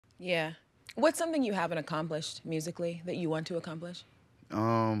Yeah. What's something you haven't accomplished musically that you want to accomplish?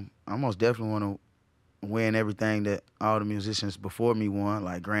 I most definitely want to win everything that all the musicians before me won,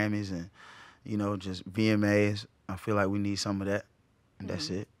 like Grammys and, just VMAs. I feel like we need some of that, and that's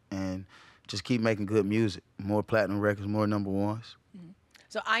it. And just keep making good music, more platinum records, more number ones.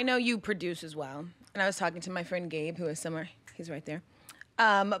 So I know you produce as well, and I was talking to my friend Gabe, who is somewhere, he's right there,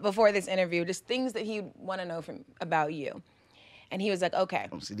 before this interview, just things that he'd want to know about you. And he was like, okay.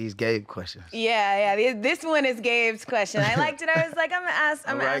 See these Gabe questions. Yeah. This one is Gabe's question. I liked it. I was like, I'm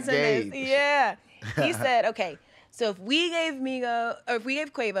gonna answer this. Yeah. He said, okay, so if we gave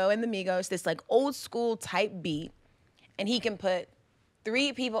Quavo and the Migos this like old school type beat, and he can put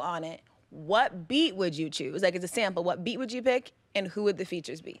 3 people on it, what beat would you choose? Like, as a sample, what beat would you pick, and who would the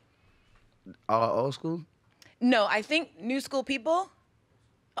features be? All old school? No, I think new school people,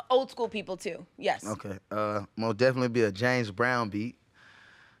 old school people too. Yes. Okay. Most definitely be a James Brown beat.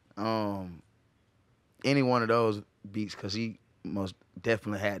 Any one of those beats, because he most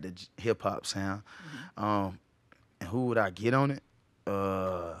definitely had the hip hop sound. And who would I get on it?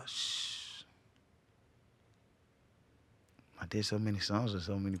 I did so many songs with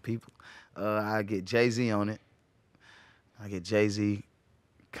so many people. I get Jay-Z on it. I get Jay-Z,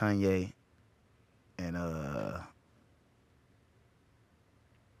 Kanye, and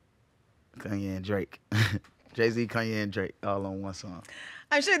Kanye and Drake. Jay-Z, Kanye, and Drake all on one song.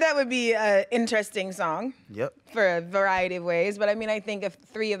 I'm sure that would be an interesting song. Yep. For a variety of ways. But I mean, I think if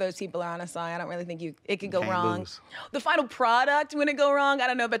 3 of those people are on a song, I don't really think it could go wrong. Lose. The final product wouldn't go wrong. I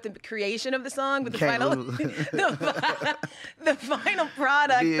don't know about the creation of the song, but the final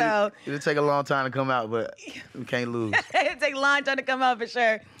product, though. It'll take a long time to come out, but we can't lose. It'll take a long time to come out for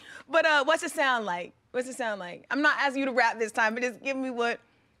sure. But what's it sound like? I'm not asking you to rap this time, but just give me what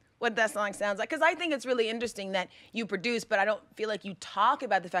that song sounds like. Because I think it's really interesting that you produce, but I don't feel like you talk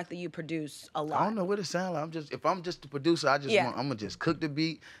about the fact that you produce a lot. I don't know what it sounds like. If I'm just the producer, I'm gonna just cook the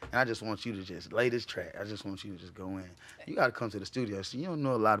beat, and I just want you to just lay this track. I just want you to just go in. You gotta come to the studio. So you don't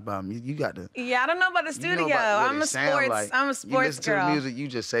know a lot about me. You got to. Yeah, I don't know about the studio. I'm a sports you listen girl. To the music, you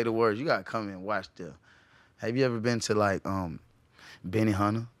just say the words. You gotta come in and watch the. Have you ever been to like Benny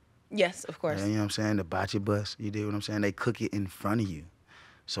Hunter? Yes, of course. You know what I'm saying? The bocce bus. You do what I'm saying? They cook it in front of you.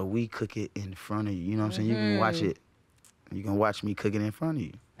 So we cook it in front of you. You know what I'm saying? You can watch it. You can watch me cook it in front of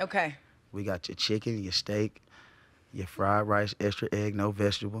you. Okay. We got your chicken, your steak, your fried rice, extra egg, no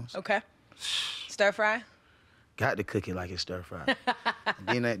vegetables. Okay. Stir fry? Got to cook it like it's stir fry.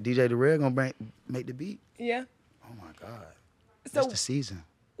 Then that DJ Darrell gonna make the beat. Yeah. Oh my God. So that's the season.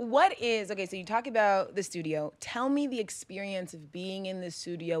 Okay, so you talk about the studio. Tell me the experience of being in the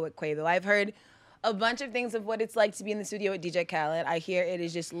studio with Quavo. I've heard a bunch of things of what it's like to be in the studio with DJ Khaled. I hear it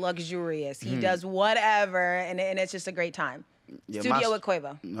is just luxurious. He does whatever, and it's just a great time. Yeah, studio with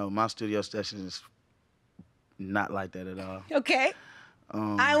Quavo. No, my studio session is not like that at all. Okay.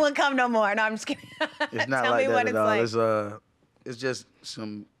 I won't come no more. No, I'm just kidding. It's not Tell like me that what at it's all. like. It's just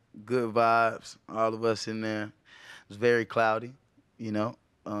some good vibes. All of us in there. It's very cloudy, you know.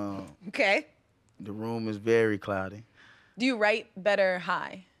 Okay. The room is very cloudy. Do you write better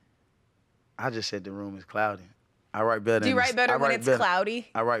high? I just said the room is cloudy. I write better. Do you write better when it's cloudy?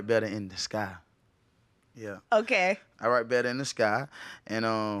 I write better in the sky. Yeah. Okay. I write better in the sky, and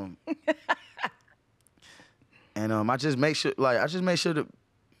I just make sure that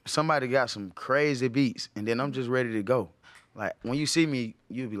somebody got some crazy beats, and then I'm just ready to go. Like when you see me,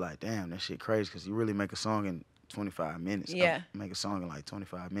 you'll be like, "Damn, that shit crazy," because you really make a song in 25 minutes. Yeah. I make a song in like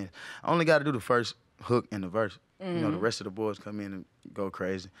 25 minutes. I only got to do the first hook and the verse. You know, the rest of the boys come in and go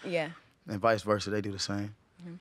crazy. Yeah. And vice versa, they do the same.